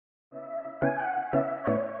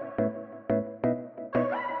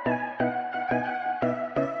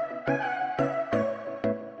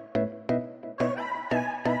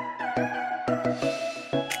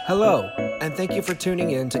Hello, and thank you for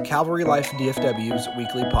tuning in to Calvary Life DFW's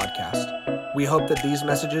weekly podcast. We hope that these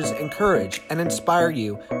messages encourage and inspire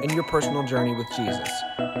you in your personal journey with Jesus.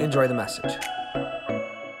 Enjoy the message.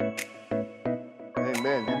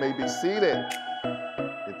 Amen. You may be seated.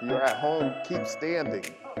 If you're at home, keep standing.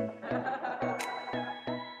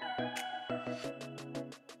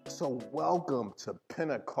 So welcome to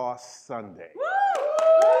Pentecost Sunday.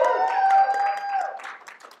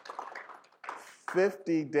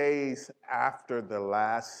 50 days after the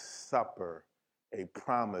Last Supper, a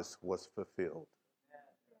promise was fulfilled.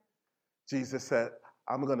 Jesus said,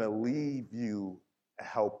 I'm going to leave you a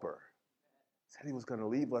helper. He said he was going to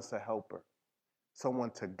leave us a helper,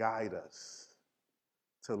 someone to guide us,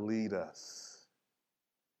 to lead us.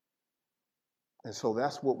 And so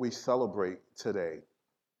that's what we celebrate today,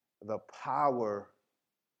 the power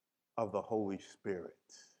of the Holy Spirit.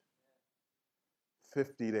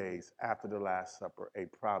 50 days after the Last Supper, a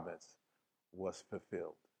promise was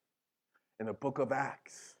fulfilled. In the book of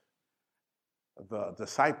Acts, the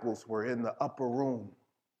disciples were in the upper room.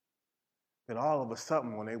 And all of a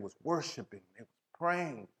sudden, when they was worshiping, they was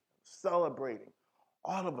praying, celebrating,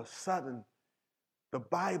 all of a sudden, the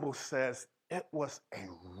Bible says it was a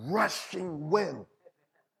rushing wind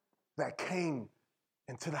that came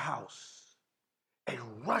into the house. A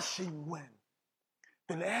rushing wind.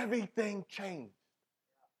 Then everything changed.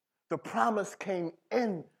 The promise came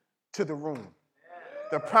into the room.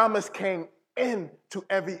 The promise came into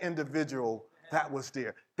every individual that was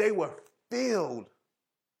there. They were filled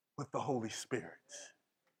with the Holy Spirit.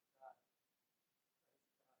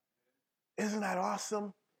 Isn't that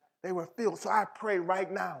awesome? They were filled. So I pray right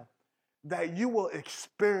now that you will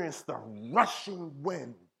experience the rushing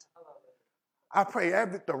wind. I pray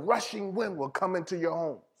the rushing wind will come into your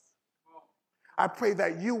homes. I pray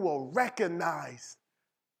that you will recognize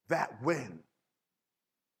that wind.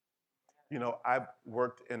 You know, I've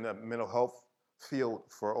worked in the mental health field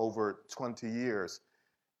for over 20 years,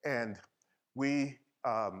 and we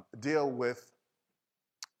deal with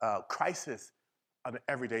crisis on an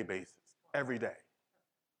everyday basis. Every day,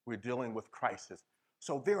 we're dealing with crisis.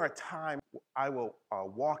 So there are times I will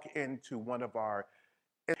walk into one of our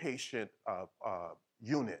inpatient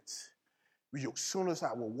units. As soon as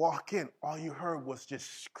I would walk in, all you heard was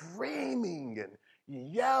just screaming and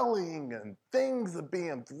yelling, and things are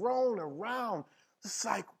being thrown around. It's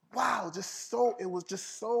like, wow, it was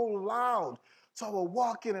just so loud. So I would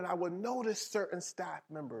walk in and I would notice certain staff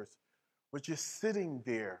members were just sitting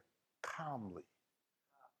there calmly.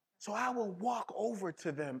 So I would walk over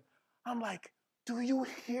to them. I'm like, do you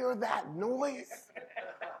hear that noise?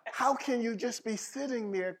 How can you just be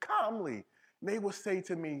sitting there calmly? And they would say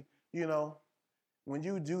to me, you know, when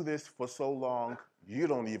you do this for so long, you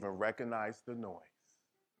don't even recognize the noise.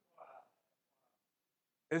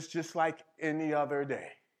 It's just like any other day.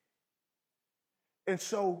 And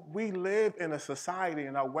so we live in a society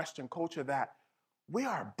in our Western culture that we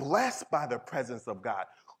are blessed by the presence of God.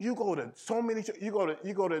 You go to so many, you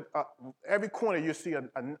go to every corner, you see a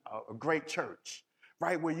great church,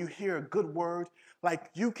 right? Where you hear a good word. Like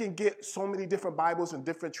you can get so many different Bibles and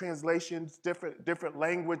different translations, different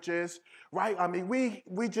languages, right? I mean,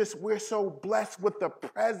 we're so blessed with the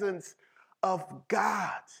presence of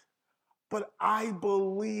God. But I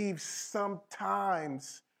believe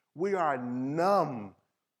sometimes we are numb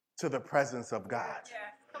to the presence of God.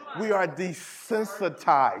 We are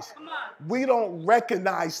desensitized. We don't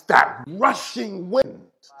recognize that rushing wind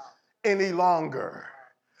any longer.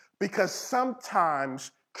 Because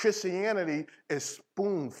sometimes Christianity is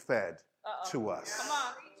spoon-fed to us.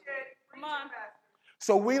 Come on.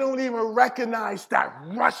 So we don't even recognize that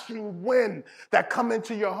rushing wind that come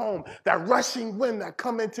into your home, that rushing wind that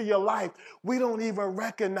come into your life. We don't even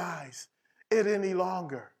recognize it any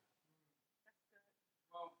longer.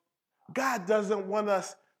 God doesn't want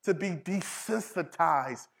us to be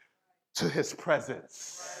desensitized to his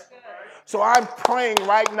presence. So I'm praying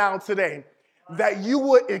right now today that you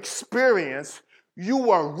will experience, you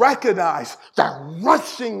will recognize that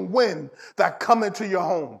rushing wind that come into your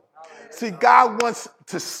home. See, God wants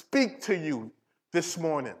to speak to you this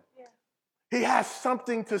morning. He has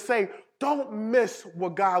something to say. Don't miss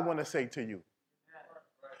what God wants to say to you.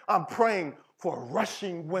 I'm praying for a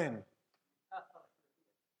rushing wind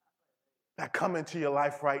that come into your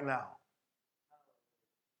life right now.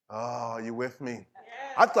 Oh, you with me?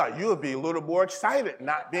 I thought you would be a little more excited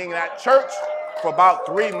not being at church for about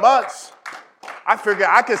 3 months. I figured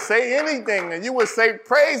I could say anything and you would say,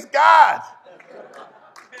 praise God.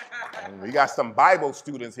 And we got some Bible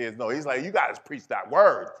students here. No, he's like, you got to preach that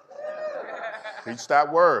word. Preach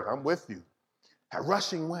that word. I'm with you. That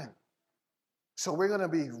rushing wind. So we're going to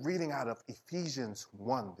be reading out of Ephesians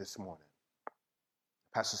 1 this morning.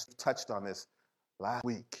 Pastor Steve touched on this last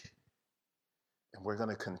week, and we're going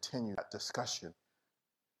to continue that discussion.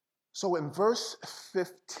 So in verse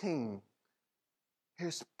 15,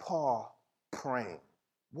 here's Paul praying.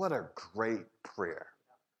 What a great prayer.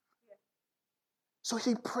 So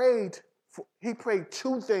he prayed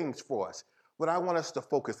two things for us, what I want us to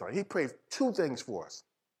focus on. He prayed two things for us,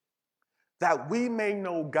 that we may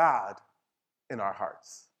know God in our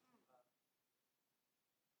hearts,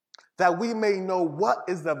 that we may know what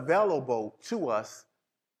is available to us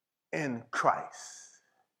in Christ.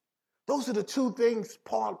 Those are the two things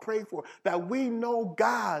Paul prayed for, that we know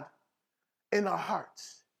God in our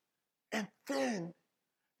hearts, and then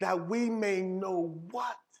that we may know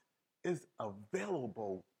what is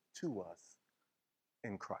available to us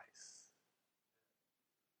in Christ.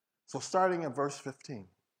 So starting in verse 15,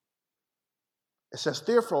 it says,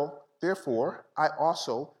 Therefore, I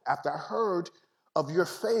also, after I heard of your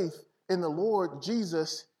faith in the Lord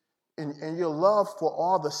Jesus and your love for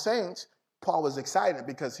all the saints, Paul was excited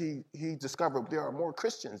because he discovered there are more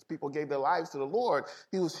Christians. People gave their lives to the Lord.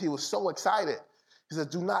 He was so excited. He said,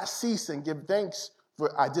 do not cease and give thanks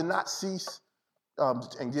for, I did not cease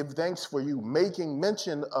and give thanks for you, making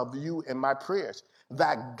mention of you in my prayers,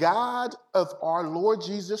 that God of our Lord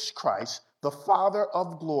Jesus Christ, the Father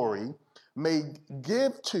of glory, may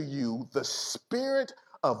give to you the spirit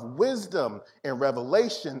of wisdom and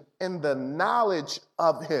revelation in the knowledge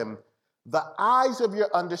of him, the eyes of your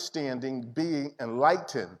understanding being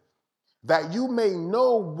enlightened, that you may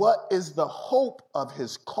know what is the hope of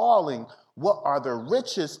his calling, what are the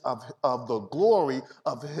riches of the glory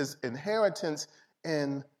of his inheritance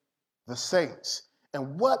in the saints,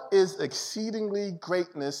 and what is exceedingly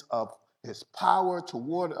greatness of his power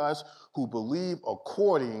toward us who believe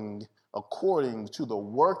according to the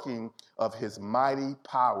working of his mighty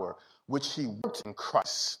power, which he worked in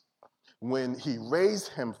Christ, when he raised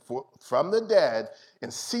him from the dead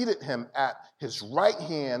and seated him at his right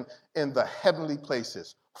hand in the heavenly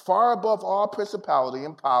places, far above all principality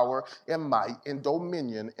and power and might and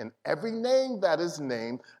dominion and every name that is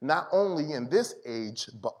named, not only in this age,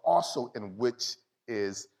 but also in which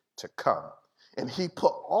is to come. And he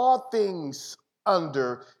put all things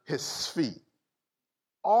under his feet.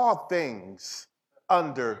 All things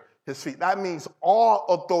under his feet. That means all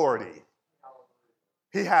authority.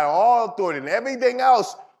 He had all authority, and everything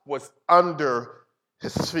else was under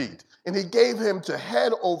his feet. And he gave him to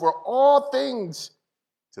head over all things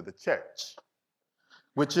to the church,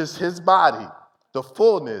 which is his body, the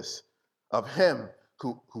fullness of him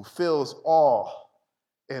who fills all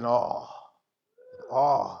in all.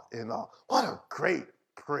 All in all. What a great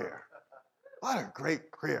prayer. What a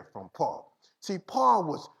great prayer from Paul. See,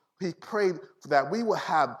 he prayed that we will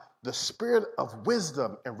have the spirit of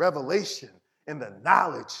wisdom and revelation in the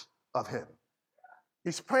knowledge of him.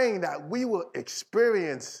 He's praying that we will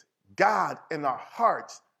experience God in our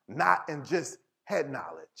hearts, not in just head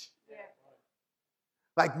knowledge. Yeah.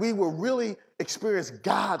 Like we will really experience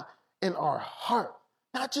God in our heart,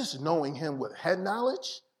 not just knowing him with head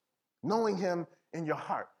knowledge, knowing him in your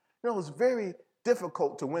heart. You know, it's very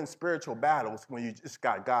difficult to win spiritual battles when you just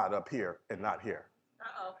got God up here and not here.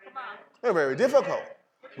 Uh-oh, come on. They're very difficult,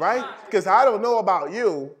 right? Because I don't know about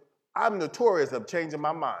you, I'm notorious of changing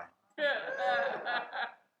my mind.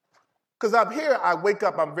 Because up here, I wake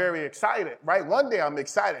up, I'm very excited, right? One day I'm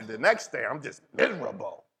excited. The next day, I'm just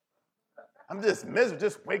miserable. I'm just miserable,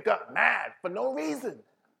 just wake up mad for no reason.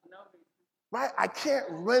 Right? I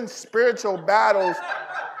can't win spiritual battles.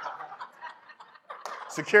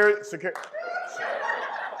 Security.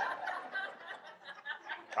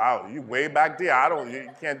 Oh, you way back there. You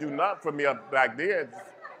can't do nothing for me up back there.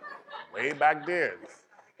 Way back there.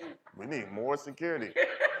 We need more security.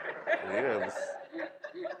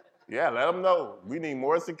 Yeah, let them know. We need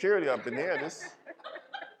more security up in here. It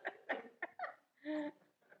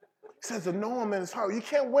says to know him in his heart. You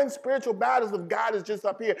can't win spiritual battles if God is just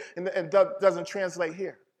up here and doesn't translate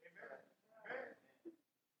here.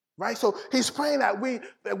 Right? So he's praying that we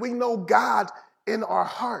know God in our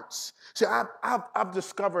hearts. See, I've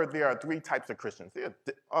discovered there are three types of Christians. There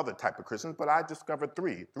are other types of Christians, but I discovered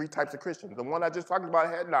three types of Christians. The one I just talked about,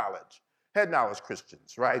 head knowledge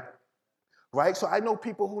Christians, right? Right? So I know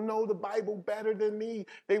people who know the Bible better than me.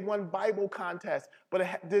 They won Bible contests, but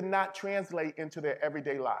it did not translate into their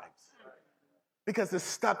everyday lives because it's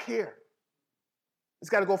stuck here. It's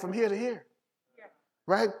got to go from here to here,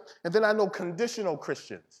 right? And then I know conditional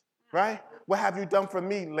Christians, right? What have you done for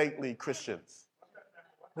me lately, Christians?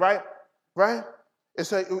 Right? Right?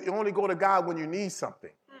 It's you only go to God when you need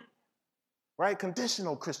something. Right?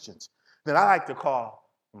 Conditional Christians. Then I like to call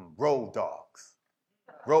road dogs.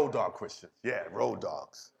 Road dog Christians. Yeah, road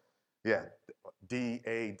dogs. Yeah,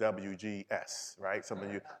 DAWGS, right? Some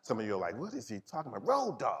of you are like, what is he talking about?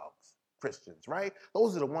 Road dogs Christians, right?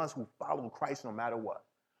 Those are the ones who follow Christ no matter what.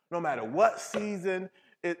 No matter what season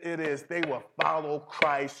it is, they will follow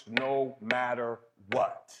Christ no matter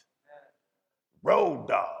what. Road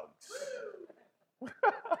dogs.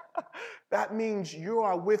 That means you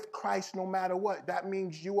are with Christ no matter what. That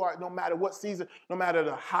means you are, no matter what season, no matter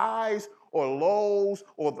the highs or lows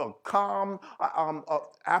or the calm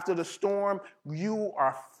after the storm, you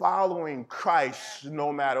are following Christ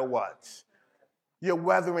no matter what. You're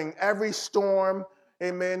weathering every storm.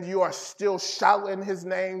 Amen. You are still shouting his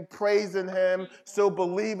name, praising him, still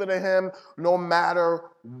believing in him no matter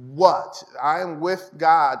what. I am with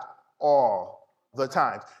God all the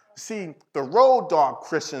time. See, the road dog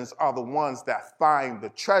Christians are the ones that find the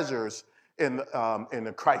treasures in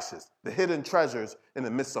the crisis, the hidden treasures in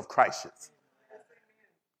the midst of crisis.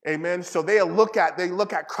 Amen. So they look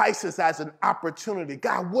at crisis as an opportunity.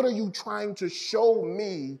 God, what are you trying to show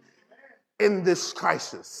me in this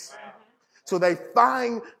crisis? So they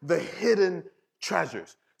find the hidden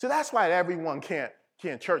treasures. So that's why everyone can't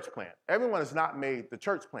church plant. Everyone is not made the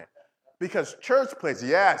church plant. Because church plants,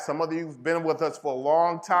 yeah, some of you have been with us for a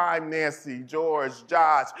long time, Nancy, George,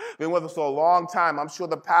 Josh, been with us for a long time. I'm sure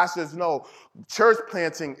the pastors know church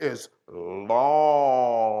planting is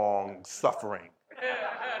long suffering.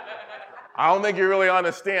 I don't think you really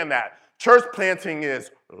understand that. Church planting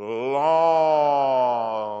is long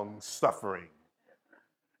suffering.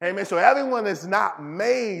 Amen. So everyone is not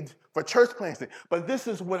made for church planting. But this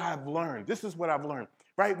is what I've learned.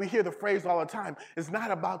 Right? We hear the phrase all the time. It's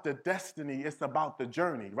not about the destiny, it's about the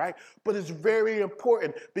journey, right? But it's very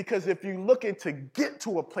important because if you're looking to get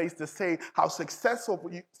to a place to say how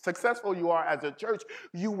successful you are as a church,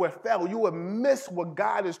 you will fail. You will miss what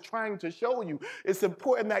God is trying to show you. It's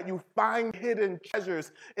important that you find hidden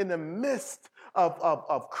treasures in the midst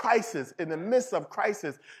of crisis,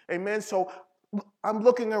 Amen. So I'm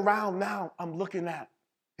looking around now. I'm looking at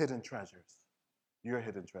hidden treasures. You're a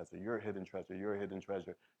hidden treasure. You're a hidden treasure. You're a hidden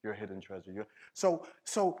treasure. You're a hidden treasure. So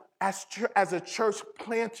as a church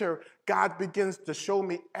planter, God begins to show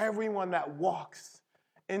me everyone that walks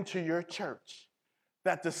into your church,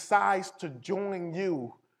 that decides to join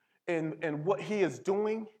you in what he is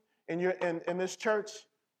doing in this church,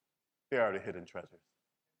 they are the hidden treasures.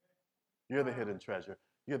 You're the hidden treasure.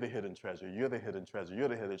 You're the hidden treasure. You're the hidden treasure. You're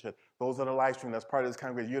the hidden treasure. Those are the live stream that's part of this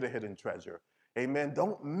congregation. You're the hidden treasure. Amen.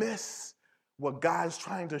 Don't miss what God is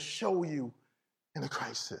trying to show you in a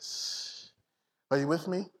crisis. Are you with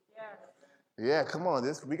me? Yes. Yeah, come on.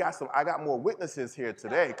 I got more witnesses here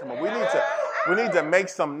today. Come on. We need to make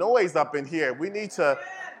some noise up in here. We need to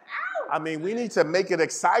make it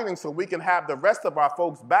exciting so we can have the rest of our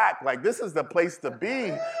folks back. Like, this is the place to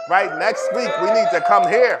be, right? Next week, we need to come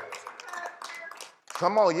here.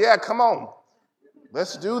 Come on. Yeah, come on.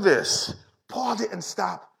 Let's do this. Paul didn't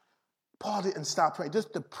stop praying.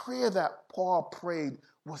 Just the prayer that Paul prayed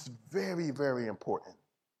was very, very important.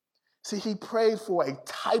 See, he prayed for a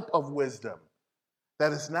type of wisdom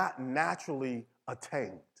that is not naturally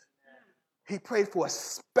attained. He prayed for a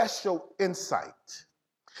special insight.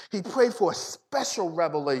 He prayed for a special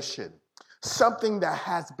revelation, something that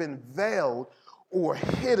has been veiled or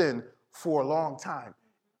hidden for a long time.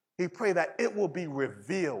 He prayed that it will be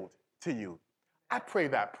revealed to you. I pray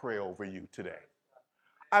that prayer over you today.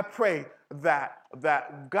 I pray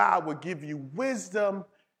that God would give you wisdom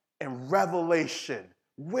and revelation.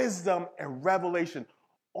 Wisdom and revelation.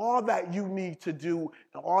 All that you need to do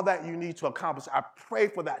and all that you need to accomplish. I pray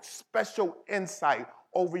for that special insight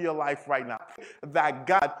over your life right now. That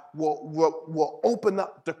God will open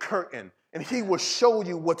up the curtain and he will show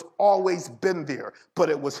you what's always been there, but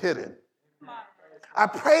it was hidden. I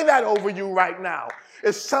pray that over you right now.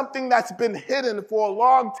 It's something that's been hidden for a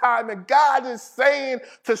long time. And God is saying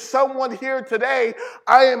to someone here today,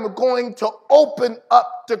 I am going to open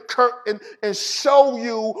up the curtain and show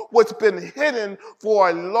you what's been hidden for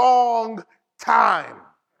a long time.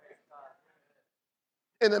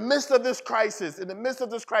 In the midst of this crisis,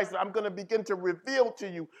 I'm going to begin to reveal to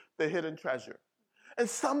you the hidden treasure. And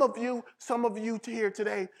some of you here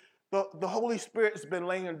today, the Holy Spirit has been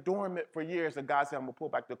laying dormant for years, and God said, I'm going to pull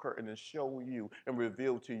back the curtain and show you and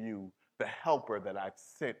reveal to you the helper that I've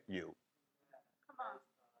sent you. Come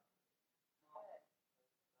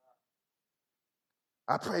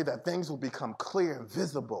on. I pray that things will become clear and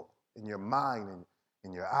visible in your mind and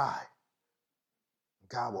in your eye.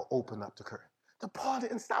 God will open up the curtain. But Paul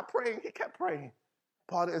didn't stop praying. He kept praying.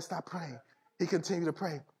 Paul didn't stop praying. He continued to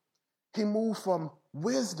pray. He moved from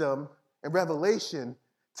wisdom and revelation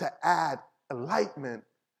to add enlightenment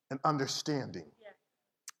and understanding.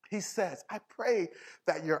 He says, I pray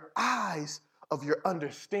that your eyes of your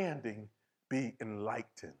understanding be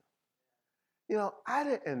enlightened. You know, I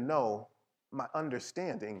didn't know my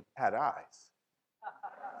understanding had eyes.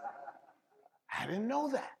 I didn't know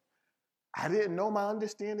that. I didn't know my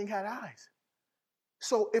understanding had eyes.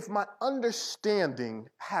 So if my understanding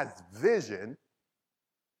has vision,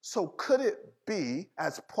 so could it be,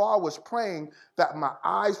 as Paul was praying, that my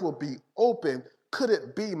eyes will be open? Could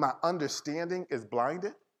it be my understanding is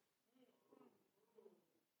blinded?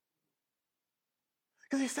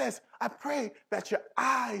 Because he says, I pray that your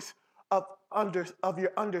eyes of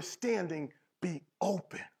your understanding be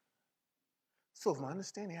open. So if my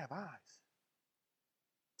understanding have eyes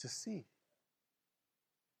to see,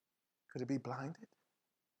 could it be blinded?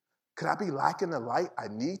 Could I be lacking the light I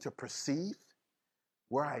need to perceive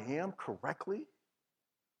where I am correctly?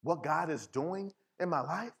 What God is doing in my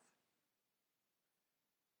life?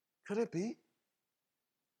 Could it be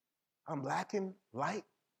I'm lacking light?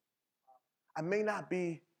 I may not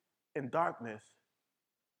be in darkness,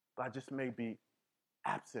 but I just may be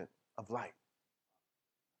absent of light.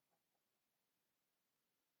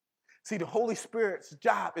 See, the Holy Spirit's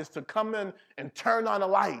job is to come in and turn on the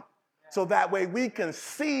light so that way we can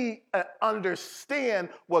see and understand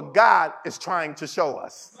what God is trying to show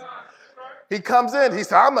us. He comes in, he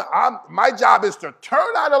said, my job is to turn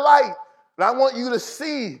on the light, and I want you to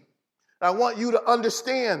see, I want you to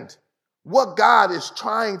understand what God is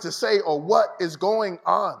trying to say or what is going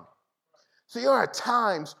on. See, there are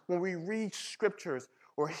times when we read scriptures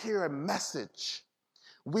or hear a message,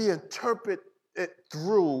 we interpret it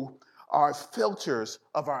through our filters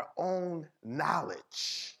of our own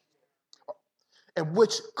knowledge, and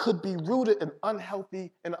which could be rooted in an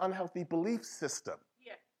unhealthy belief system.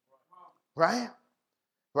 Yeah.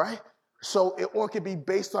 Right? So or it could be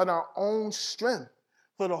based on our own strength.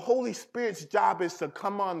 So the Holy Spirit's job is to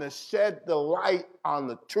come on and shed the light on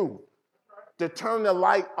the truth, to turn the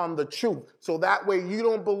light on the truth, so that way you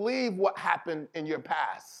don't believe what happened in your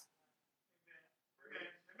past.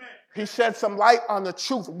 He shed some light on the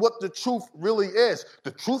truth, what the truth really is,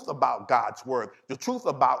 the truth about God's word, the truth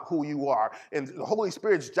about who you are, and the Holy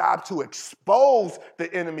Spirit's job to expose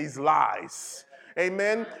the enemy's lies.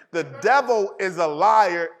 Amen. The devil is a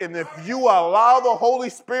liar, and if you allow the Holy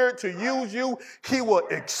Spirit to use you, he will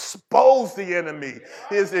expose the enemy.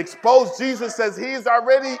 He is exposed. Jesus says he is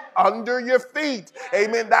already under your feet.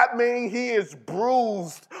 Amen. That means he is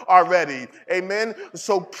bruised already. Amen.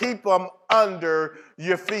 So keep him under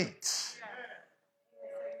your feet.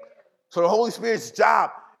 So the Holy Spirit's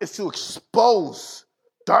job is to expose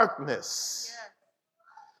darkness.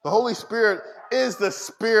 The Holy Spirit is the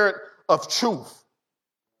Spirit of truth.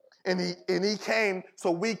 And he came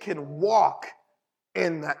so we can walk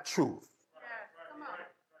in that truth.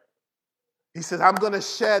 He said, I'm going to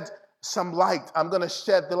shed some light. I'm going to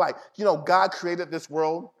shed the light. You know, God created this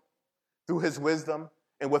world through his wisdom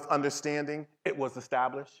and with understanding. It was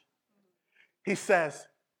established. He says,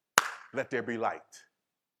 let there be light.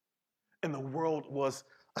 And the world was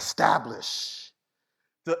established.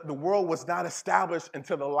 The world was not established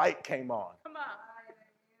until the light came on. Come on.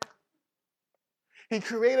 He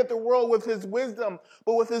created the world with his wisdom,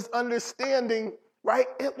 but with his understanding, right?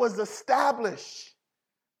 It was established.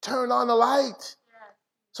 Turn on the light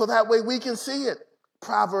so that way we can see it.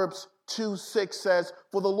 Proverbs 2:6 says,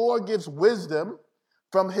 for the Lord gives wisdom,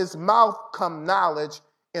 from his mouth come knowledge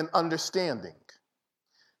and understanding.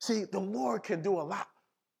 See, the Lord can do a lot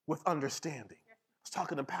with understanding. I was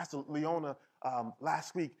talking to Pastor Leona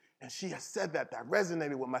last week, and she has said that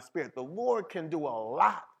resonated with my spirit. The Lord can do a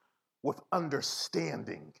lot with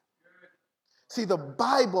understanding. See, the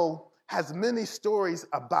Bible has many stories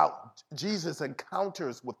about Jesus'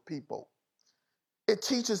 encounters with people. It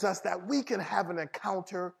teaches us that we can have an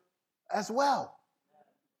encounter as well.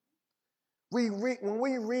 When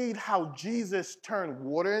we read how Jesus turned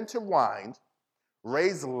water into wine,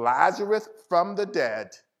 raised Lazarus from the dead,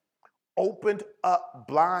 opened up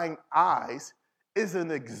blind eyes, is an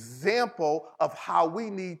example of how we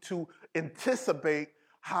need to anticipate,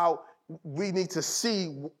 how we need to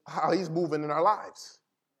see how he's moving in our lives,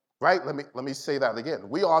 right? Let me say that again.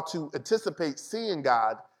 We ought to anticipate seeing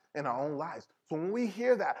God in our own lives. So when we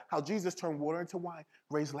hear that, how Jesus turned water into wine,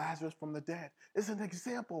 raised Lazarus from the dead, is an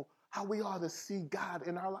example how we ought to see God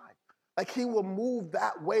in our life. Like he will move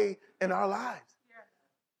that way in our lives.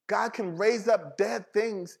 God can raise up dead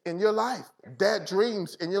things in your life, dead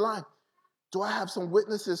dreams in your life. Do I have some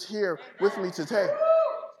witnesses here with me today?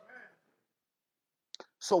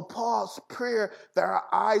 So Paul's prayer that our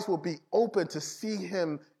eyes will be open to see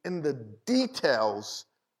him in the details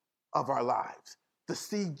of our lives, to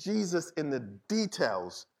see Jesus in the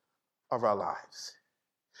details of our lives.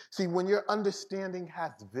 See, when your understanding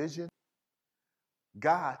has vision,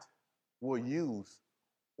 God will use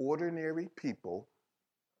ordinary people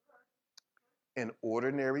in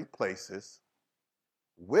ordinary places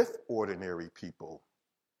with ordinary people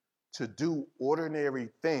to do ordinary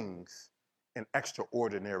things in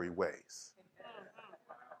extraordinary ways.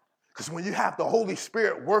 Because when you have the Holy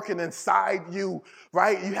Spirit working inside you,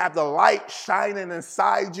 right, you have the light shining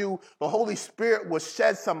inside you, the Holy Spirit will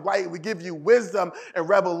shed some light. We give you wisdom and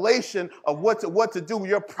revelation of what to do.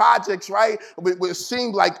 Your projects, right, it would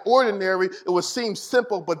seem like ordinary, it would seem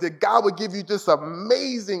simple, but that God would give you this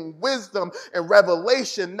amazing wisdom and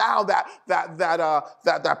revelation. Now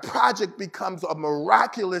that project becomes a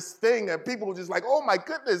miraculous thing, and people are just like, oh my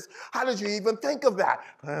goodness, how did you even think of that?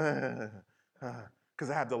 Because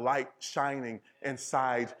I have the light shining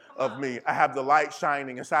inside of me. I have the light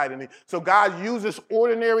shining inside of me. So God uses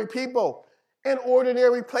ordinary people in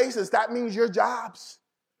ordinary places. That means your jobs,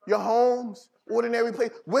 your homes, ordinary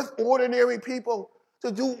places, with ordinary people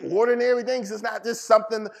to do ordinary things. It's not just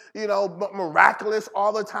something, miraculous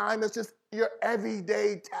all the time. It's just your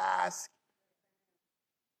everyday task.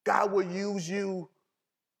 God will use you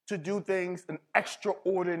to do things in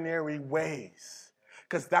extraordinary ways.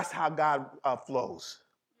 Because that's how God flows.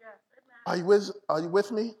 Are you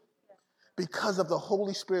with me? Because of the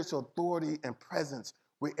Holy Spirit's authority and presence,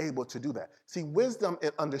 we're able to do that. See, wisdom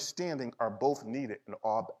and understanding are both needed in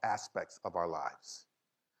all aspects of our lives.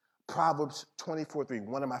 Proverbs 24:3,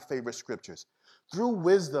 one of my favorite scriptures. Through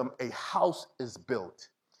wisdom, a house is built,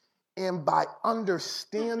 and by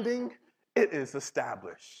understanding, it is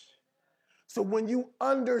established. So when you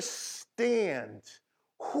understand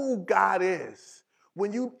who God is,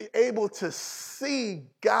 when you're able to see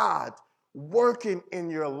God working in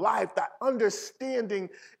your life, that understanding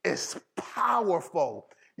is powerful.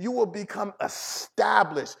 You will become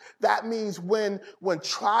established. That means when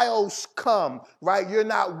trials come, right, you're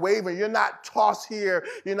not wavering, you're not tossed here,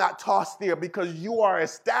 you're not tossed there, because you are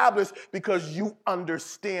established, because you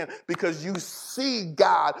understand, because you see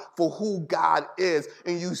God for who God is,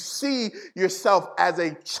 and you see yourself as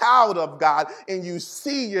a child of God, and you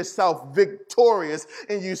see yourself victorious,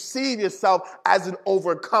 and you see yourself as an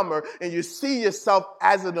overcomer, and you see yourself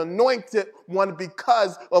as an anointed one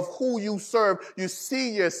because of who you serve. You see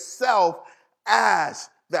yourself as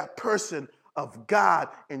that person of God,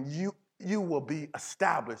 and you will be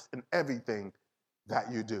established in everything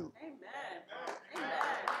that you do. Amen. Amen.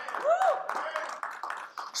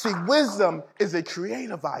 See, wisdom is a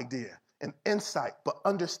creative idea, an insight, but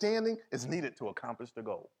understanding is needed to accomplish the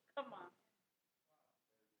goal. Come on.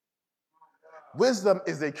 Wisdom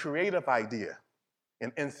is a creative idea,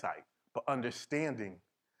 an insight, but understanding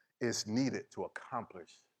is needed to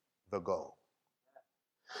accomplish the goal.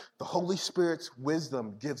 The Holy Spirit's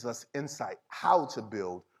wisdom gives us insight how to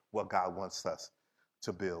build what God wants us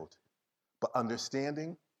to build. But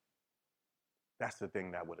understanding, that's the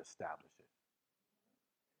thing that would establish it.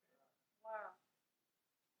 Wow.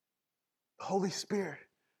 The Holy Spirit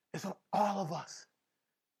is in all of us.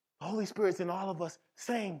 The Holy Spirit's in all of us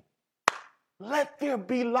saying, let there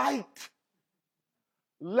be light.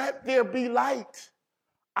 Let there be light.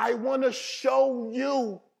 I want to show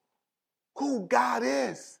you who God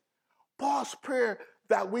is. Paul's prayer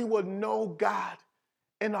that we would know God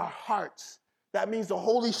in our hearts. That means the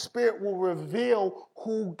Holy Spirit will reveal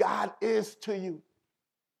who God is to you.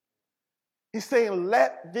 He's saying,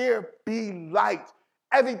 let there be light.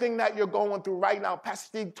 Everything that you're going through right now, Pastor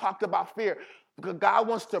Steve talked about fear, because God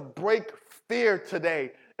wants to break fear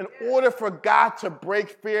today. In order for God to break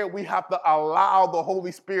fear, we have to allow the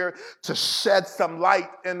Holy Spirit to shed some light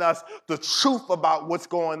in us, the truth about what's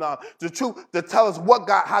going on, the truth to tell us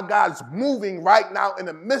how God's moving right now in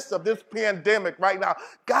the midst of this pandemic right now.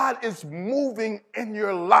 God is moving in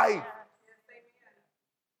your life.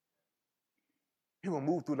 He will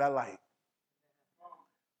move through that light.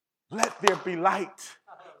 Let there be light.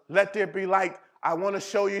 Let there be light. I want to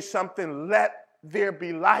show you something. Let there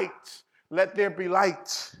be light. Let there be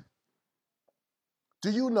light. Do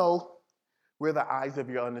you know where the eyes of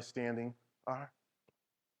your understanding are?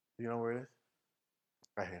 Do you know where it is?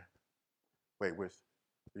 Right here. Wait,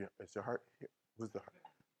 is your heart here? Where's the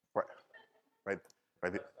heart? Right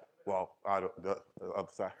there. Well, the other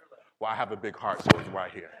side. Well, I have a big heart, so it's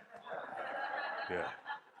right here. Yeah.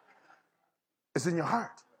 It's in your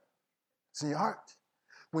heart. It's in your heart.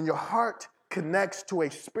 When your heart connects to a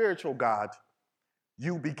spiritual God,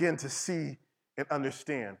 you begin to see and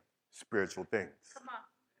understand spiritual things. Come on.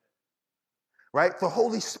 right? The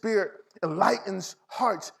Holy Spirit enlightens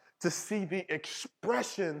hearts to see the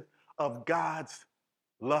expression of God's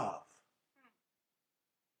love.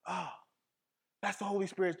 Oh, that's the Holy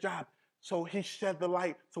Spirit's job. So he shed the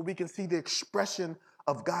light so we can see the expression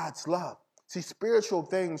of God's love. See, spiritual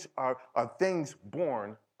things are things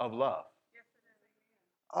born of love.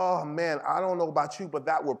 Oh, man, I don't know about you, but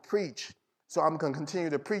that will preach. So I'm going to continue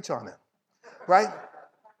to preach on it, right?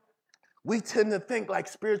 We tend to think like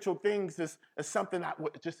spiritual things is something that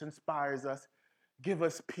just inspires us, give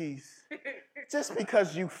us peace. Just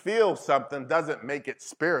because you feel something doesn't make it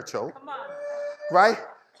spiritual, right?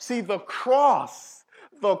 See, the cross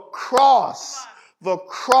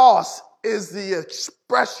is the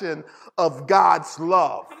expression of God's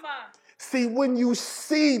love. See, when you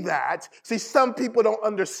see that, some people don't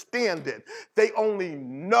understand it. They only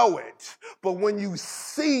know it. But when you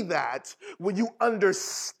see that, when you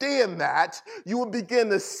understand that, you will begin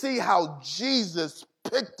to see how Jesus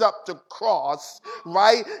picked up the cross,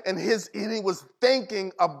 right? And he was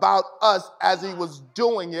thinking about us as he was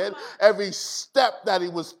doing it. Every step that he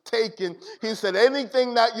was taking, he said,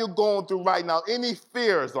 anything that you're going through right now, any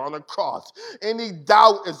fear is on the cross, any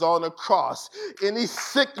doubt is on the cross, any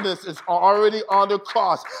sickness is already on the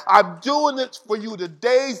cross. I'm doing it for you. The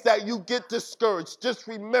days that you get discouraged, just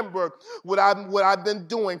remember what I've been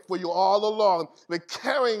doing for you all along. We're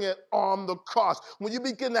carrying it on the cross. When you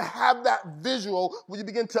begin to have that visual, when you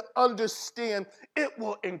begin to understand, it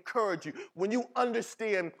will encourage you. When you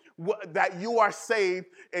understand that you are saved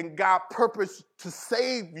and God purposed to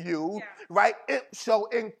save you, right? It shall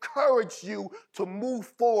encourage you to move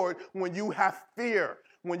forward when you have fear.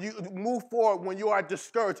 When you move forward, when you are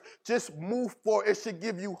discouraged, just move forward. It should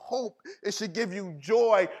give you hope. It should give you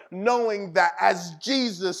joy, knowing that as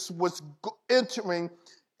Jesus was going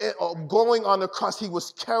on the cross, he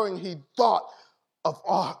was carrying, he thought of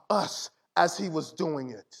us as he was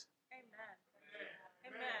doing it.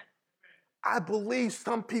 Amen. I believe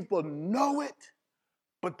some people know it,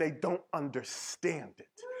 but they don't understand it.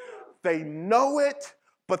 They know it,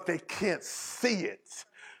 but they can't see it.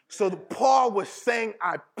 So Paul was saying,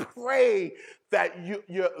 I pray that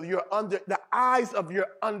the eyes of your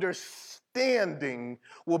understanding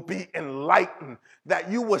will be enlightened, that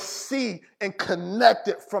you will see and connect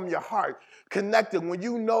it from your heart. Connected when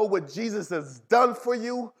you know what Jesus has done for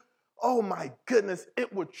you, oh my goodness,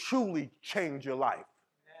 it will truly change your life.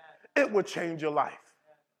 It will change your life.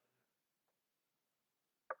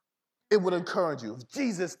 It would encourage you. If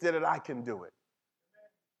Jesus did it, I can do it.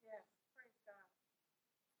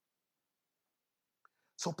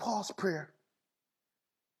 So Paul's prayer,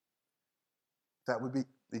 that we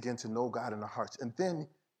begin to know God in our hearts. And then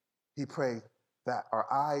he prayed that our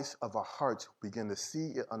eyes of our hearts begin to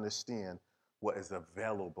see and understand what is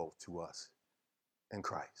available to us in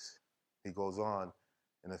Christ. He goes on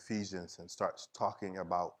in Ephesians and starts talking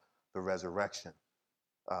about the resurrection.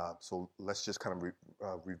 So let's just kind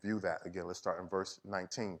of review that again. Let's start in verse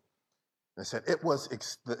 19. And it said, it was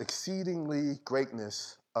the exceedingly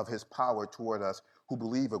greatness of his power toward us who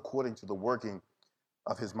believe according to the working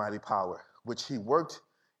of his mighty power, which he worked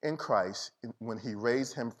in Christ when he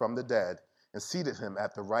raised him from the dead and seated him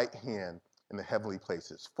at the right hand in the heavenly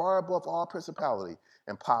places, far above all principality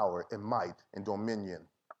and power and might and dominion,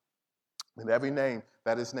 and every name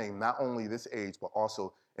that is named, not only this age, but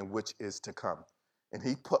also in which is to come. And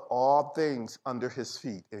he put all things under his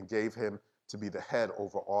feet and gave him to be the head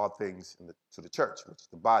over all things to the church, which is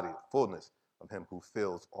the body, the fullness of him who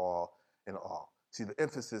fills all in all. See, the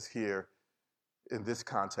emphasis here in this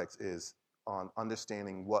context is on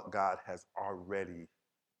understanding what God has already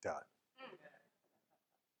done.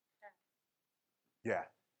 Yeah,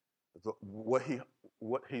 what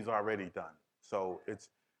he's already done. So it's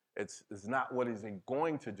not what he's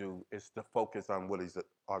going to do. It's the focus on what he's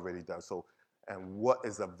already done. So, and what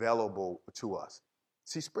is available to us.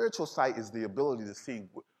 See, spiritual sight is the ability to see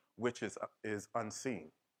which is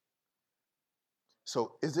unseen.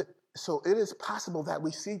 So it is possible that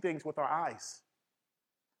we see things with our eyes,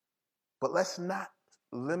 but let's not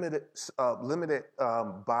limit it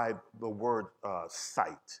by the word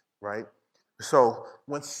sight, right? So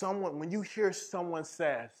when you hear someone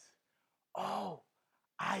says, "Oh,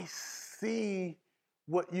 I see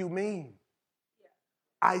what you mean,"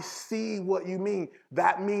 I see what you mean.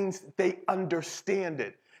 That means they understand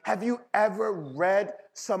it. Have you ever read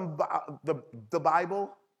the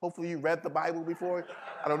Bible? Hopefully you read the Bible before.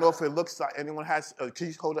 I don't know if it looks like anyone has. Can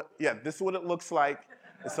you hold up? Yeah, this is what it looks like.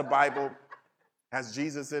 It's a Bible. Has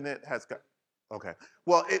Jesus in it? Okay.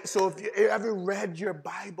 Well, so if you ever read your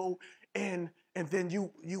Bible and then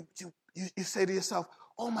you say to yourself,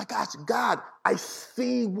 "Oh my gosh, God, I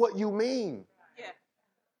see what you mean."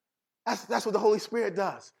 That's what the Holy Spirit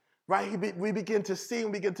does, right? We begin to see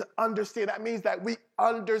and begin to understand. That means that we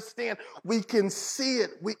understand. We can see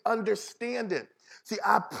it. We understand it. See,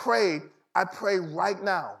 I pray right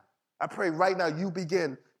now. I pray right now you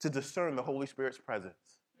begin to discern the Holy Spirit's presence.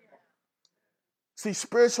 See,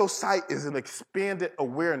 spiritual sight is an expanded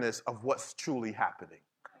awareness of what's truly happening.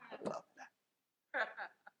 I love that.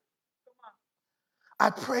 I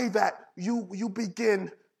pray that you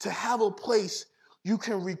begin to have a place you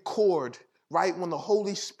can record, right, when the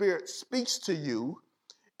Holy Spirit speaks to you,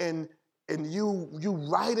 and you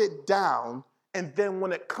write it down, and then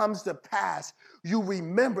when it comes to pass, you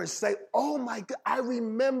remember, say, oh my God, I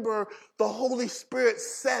remember the Holy Spirit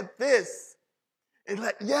said this. And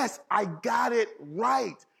yes, I got it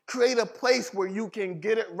right. Create a place where you can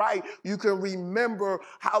get it right. You can remember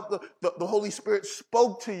how the Holy Spirit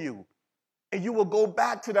spoke to you. And you will go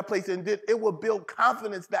back to that place, and it will build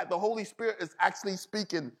confidence that the Holy Spirit is actually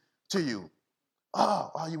speaking to you.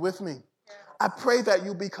 Oh, are you with me? Yeah. I pray that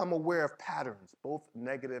you become aware of patterns, both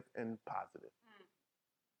negative and positive.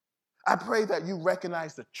 I pray that you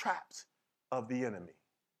recognize the traps of the enemy.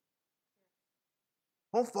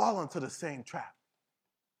 Don't fall into the same trap.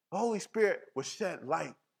 The Holy Spirit will shed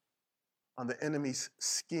light on the enemy's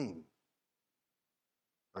scheme.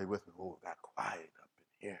 Are you with me? Oh, it got quiet up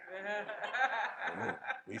in here. When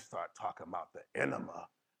we start talking about the enema,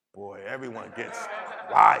 boy, everyone gets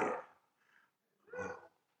quiet.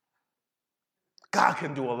 God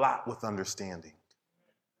can do a lot with understanding.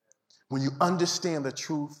 When you understand the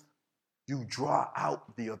truth, you draw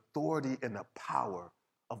out the authority and the power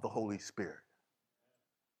of the Holy Spirit.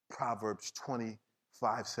 Proverbs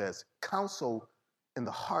 25 says, counsel in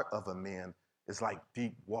the heart of a man is like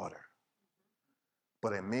deep water,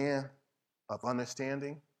 but a man of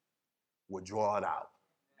understanding will draw it out.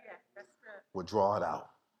 Yeah, that's good. Will draw it out.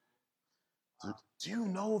 Do you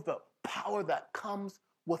know the power that comes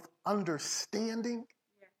with understanding?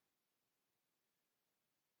 Yeah.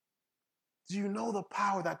 Do you know the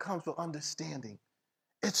power that comes with understanding?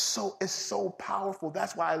 It's so powerful.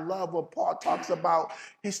 That's why I love what Paul talks about.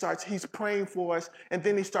 He's praying for us, and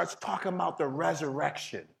then he starts talking about the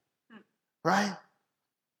resurrection. Right?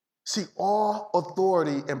 See, all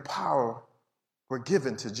authority and power were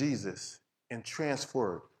given to Jesus and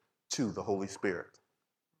transferred to the Holy Spirit.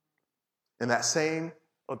 And that same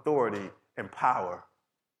authority and power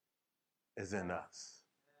is in us.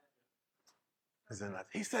 Is in us.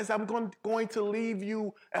 He says, I'm going to leave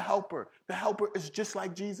you a helper. The helper is just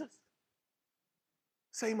like Jesus.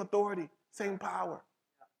 Same authority, same power.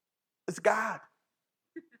 It's God.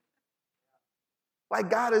 Like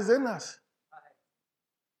God is in us.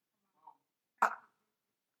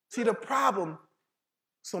 See, the problem,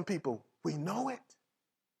 some people, we know it,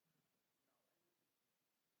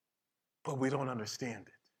 but we don't understand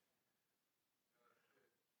it.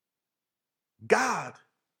 God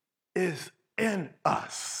is in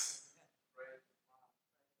us.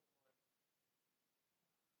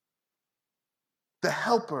 The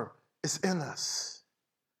helper is in us.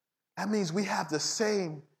 That means we have the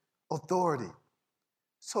same authority.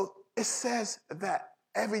 So it says that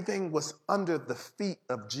everything was under the feet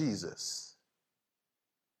of Jesus.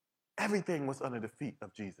 Everything was under the feet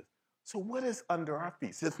of Jesus. So what is under our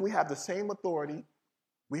feet? Since we have the same authority,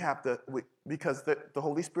 because the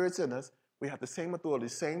Holy Spirit's in us, we have the same authority,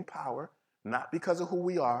 same power, not because of who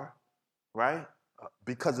we are, right?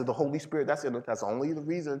 Because of the Holy Spirit that's in us. That's only the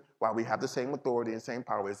reason why we have the same authority and same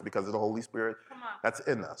power is because of the Holy Spirit that's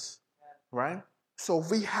in us, right? So if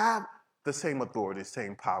we have the same authority,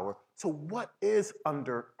 same power, so what is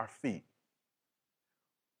under our feet?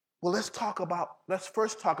 Well, let's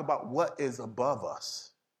first talk about what is above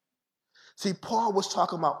us. See, Paul was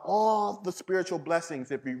talking about all the spiritual blessings.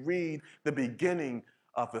 If we read the beginning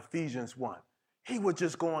of Ephesians 1, he was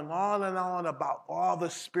just going on and on about all the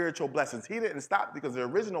spiritual blessings. He didn't stop because the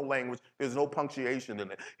original language, there's no punctuation in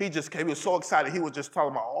it. He was so excited. He was just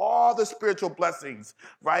talking about all the spiritual blessings,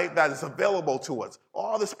 right, that is available to us,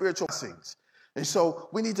 all the spiritual blessings. And so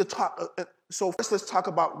we need to talk. So first, let's talk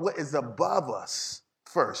about what is above us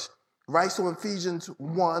first, right? So in Ephesians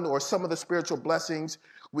 1, or some of the spiritual blessings,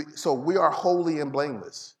 we are holy and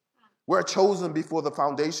blameless. We're chosen before the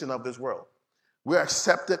foundation of this world. We're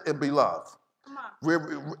accepted and beloved.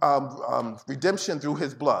 We're redemption through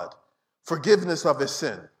his blood, forgiveness of his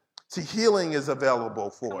sin. See, healing is available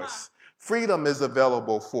for us. Freedom is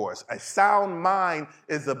available for us. A sound mind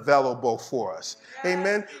is available for us. Yes.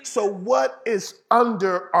 Amen. So what is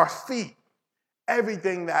under our feet?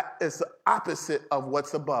 Everything that is the opposite of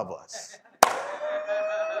what's above us.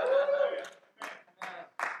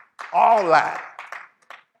 All that.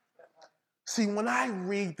 See, when I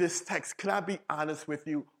read this text, can I be honest with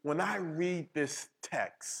you? When I read this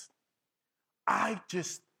text, I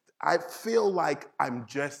feel like I'm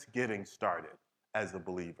just getting started as a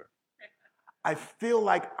believer. I feel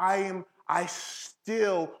like I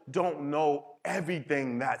still don't know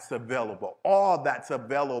everything that's available, all that's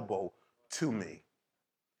available to me.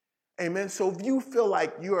 Amen. So if you feel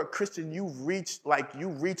like you're a Christian, you've reached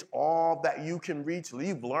all that you can reach,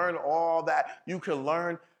 you've learned all that you can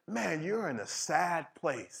learn, man, you're in a sad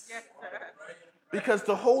place. Yes, sir. Because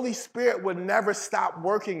the Holy Spirit would never stop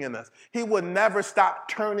working in us. He would never stop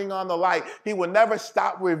turning on the light. He would never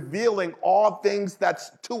stop revealing all things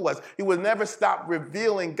that's to us. He would never stop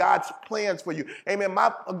revealing God's plans for you. Amen.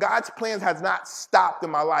 God's plans has not stopped in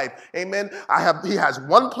my life. Amen. He has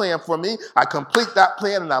one plan for me. I complete that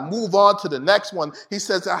plan and I move on to the next one. He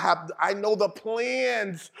says, I know the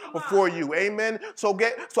plans for you. Amen.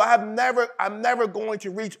 I'm never going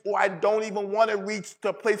to reach, or I don't even want to reach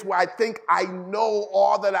the place where I think I know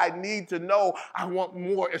all that I need to know. I want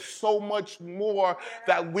more. It's so much more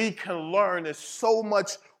that we can learn. It's so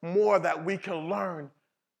much more that we can learn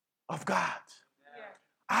of God.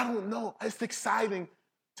 I don't know. It's exciting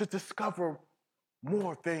to discover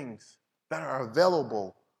more things that are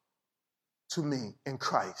available to me in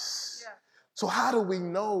Christ. So how do we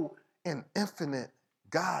know an infinite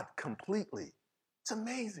God completely? It's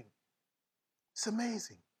amazing. It's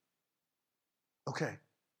amazing. Okay.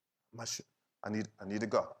 I need to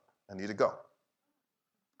go. I need to go.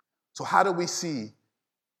 So how do we see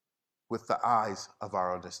with the eyes of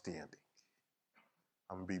our understanding?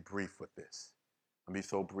 I'm going to be brief with this. I'm going to be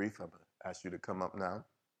so brief, I'm going to ask you to come up now.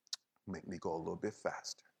 Make me go a little bit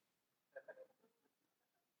faster.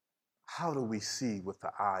 How do we see with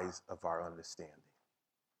the eyes of our understanding?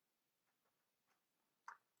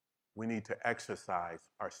 We need to exercise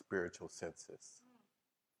our spiritual senses.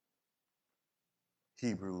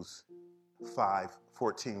 Hebrews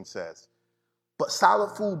 5:14 says, but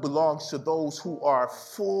solid food belongs to those who are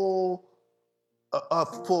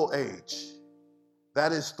of full age.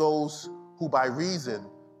 That is those who by reason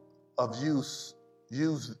of use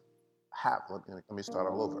have, let me start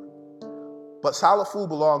all over. But solid food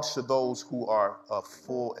belongs to those who are of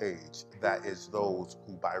full age. That is those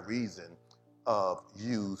who by reason of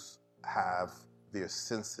use have their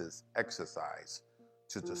senses exercised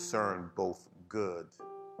to discern both good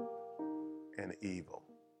and evil.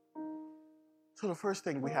 So the first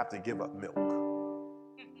thing, we have to give up milk.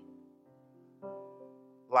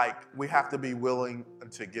 Like, we have to be willing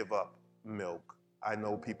to give up milk. I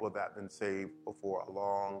know people that have been saved for a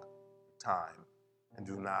long time and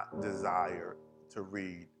do not desire to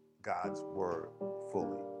read God's word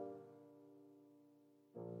fully.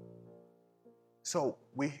 So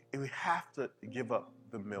we have to give up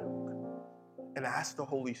the milk and ask the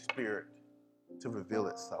Holy Spirit to reveal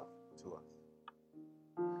itself to us.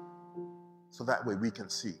 So that way we can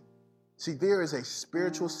see. See, there is a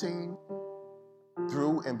spiritual seeing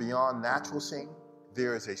through and beyond natural seeing.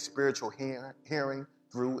 There is a spiritual hearing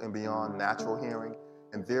through and beyond natural hearing.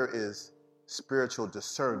 And there is spiritual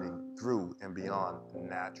discerning through and beyond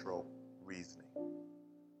natural reasoning.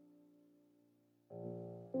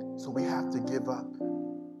 So we have to give up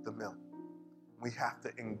the milk. We have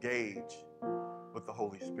to engage with the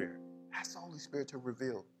Holy Spirit. Ask the Holy Spirit to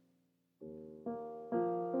reveal.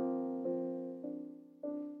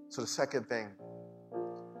 So the second thing,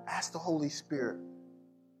 ask the Holy Spirit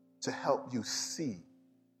to help you see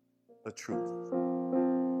the truth.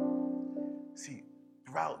 See,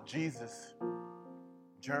 throughout Jesus'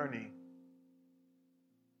 journey,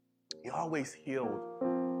 he always healed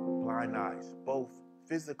blind eyes, both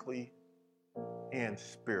physically and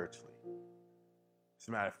spiritually. As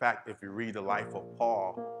a matter of fact, if you read the life of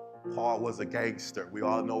Paul, Paul was a gangster. We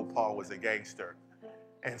all know Paul was a gangster.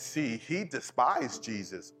 And see, he despised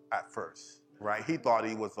Jesus at first, right? He thought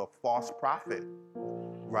he was a false prophet,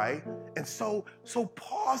 right? And so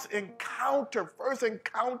Paul's first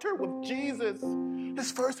encounter with Jesus,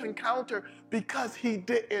 his first encounter, because he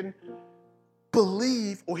didn't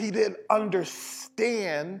believe or he didn't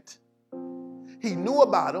understand. He knew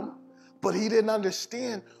about him, but he didn't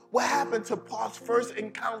understand. What happened to Paul's first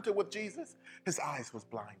encounter with Jesus? His eyes was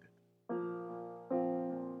blinded.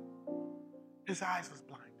 His eyes was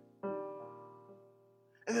blinded.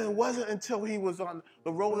 And then it wasn't until he was on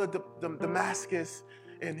the road to Damascus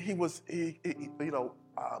and he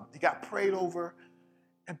got prayed over,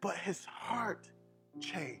 but his heart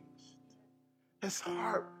changed. His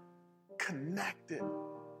heart connected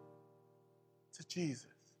to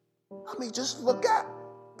Jesus. I mean, just look at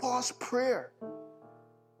Paul's prayer.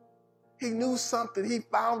 He knew something. He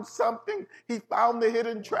found something. He found the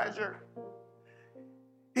hidden treasure.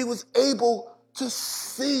 He was able to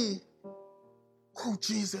see who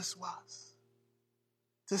Jesus was.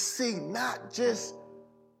 To see not just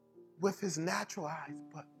with his natural eyes,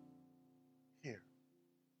 but here.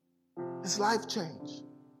 His life changed.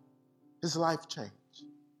 His life changed.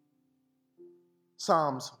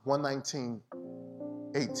 Psalms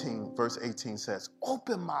 119:18, verse 18 says,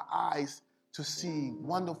 open my eyes to see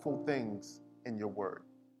wonderful things in your word.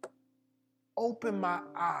 Open my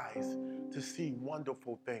eyes to see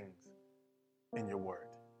wonderful things in your word.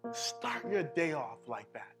 Start your day off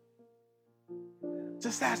like that.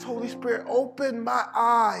 Just ask Holy Spirit, open my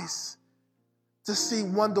eyes to see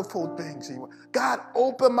wonderful things in your word. God,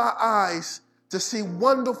 open my eyes to see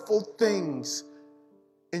wonderful things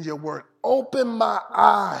in your word. Open my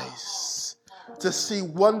eyes to see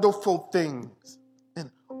wonderful things,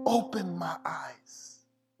 and open my eyes.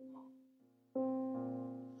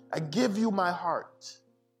 I give you my heart.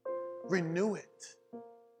 Renew it.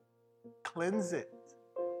 Cleanse it.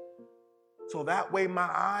 So that way my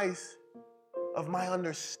eyes of my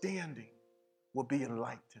understanding will be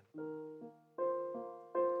enlightened.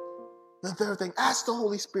 The third thing, ask the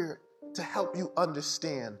Holy Spirit to help you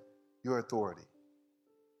understand your authority.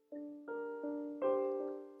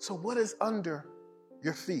 So what is under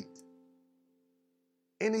your feet?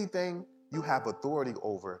 Anything you have authority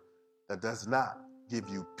over that does not give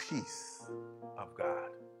you peace of God.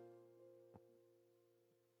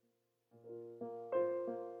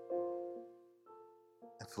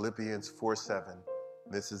 In Philippians 4:7,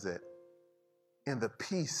 this is it. In the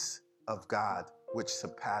peace of God, which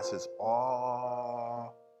surpasses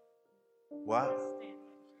all, what?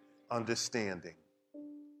 Understanding,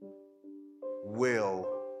 will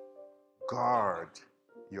guard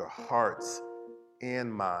your hearts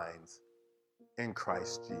and minds in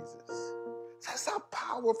Christ Jesus. That's how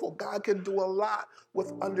powerful God can do a lot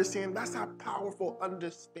with understanding. That's how powerful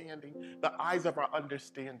understanding, the eyes of our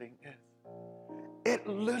understanding is. It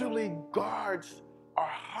literally guards our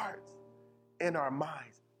hearts and our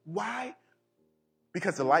minds. Why?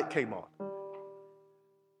 Because the light came on.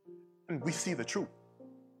 And we see the truth.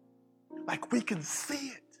 Like we can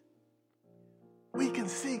see it. We can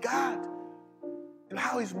see God and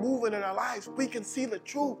how he's moving in our lives. We can see the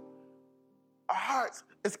truth. Our hearts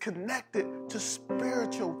is connected to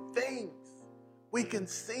spiritual things. We can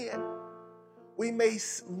see it. We may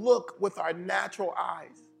look with our natural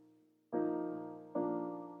eyes,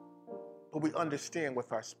 but we understand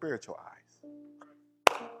with our spiritual eyes.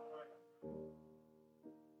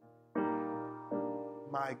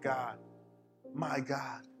 My God, my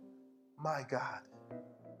God, my God.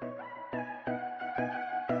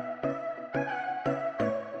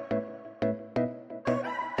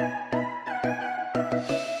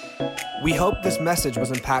 We hope this message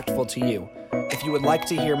was impactful to you. If you would like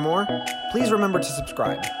to hear more, please remember to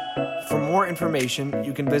subscribe. For more information,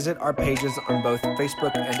 you can visit our pages on both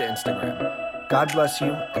Facebook and Instagram. God bless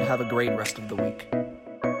you and have a great rest of the week.